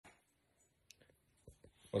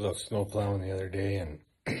Was out snow plowing the other day and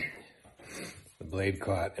the blade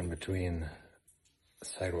caught in between the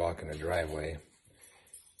sidewalk and the driveway.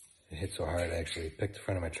 It hit so hard I actually picked the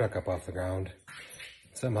front of my truck up off the ground.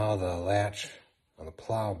 Somehow the latch on the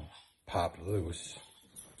plow popped loose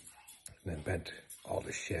and then bent all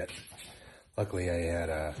to shit. Luckily I had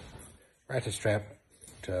a ratchet strap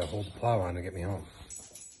to hold the plow on to get me home.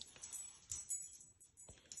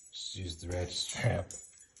 Just used the ratchet strap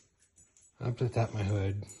up to the top of my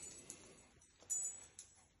hood,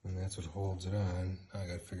 and that's what holds it on. Now I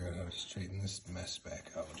gotta figure out how to straighten this mess back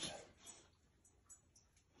out.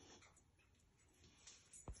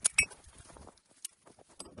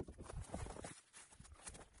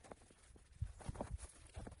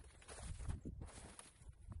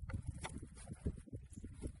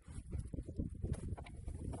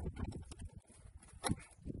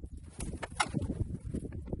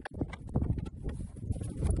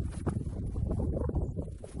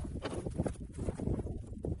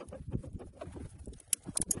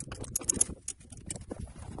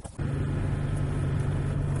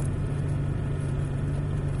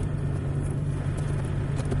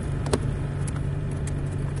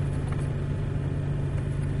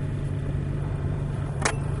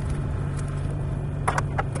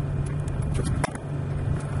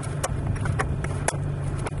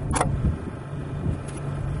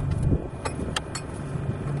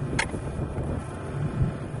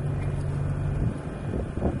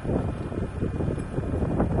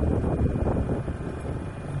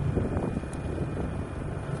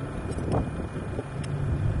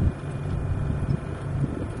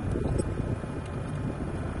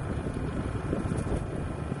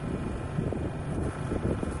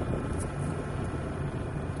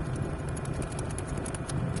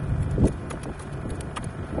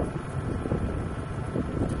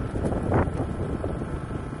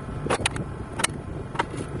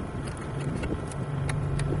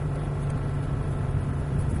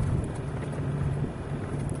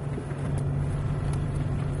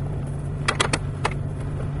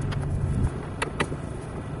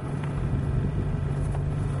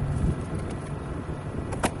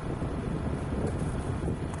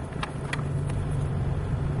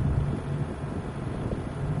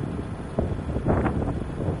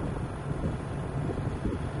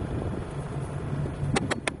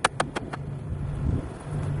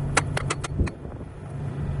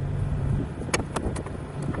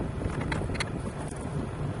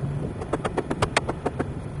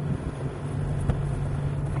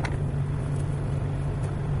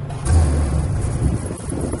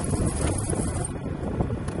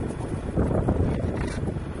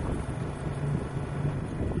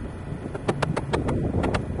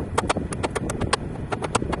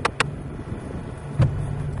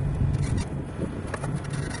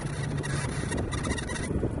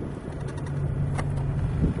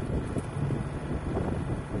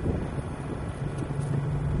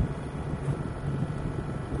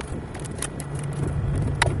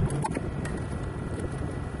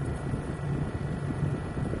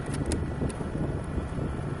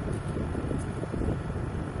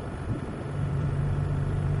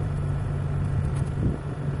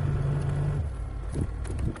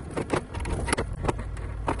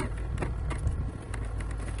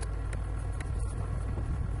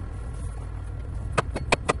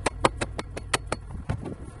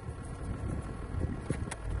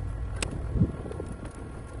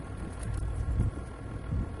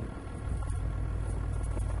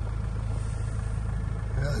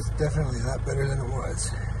 Well, it's definitely a lot better than it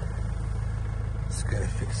was. Just gotta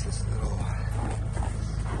fix this little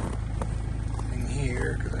thing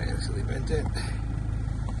here because I actually bent it.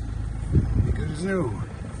 Be good as new.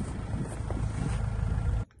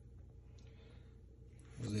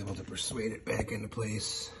 Was able to persuade it back into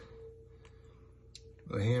place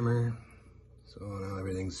with a hammer. So now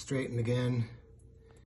everything's straightened again.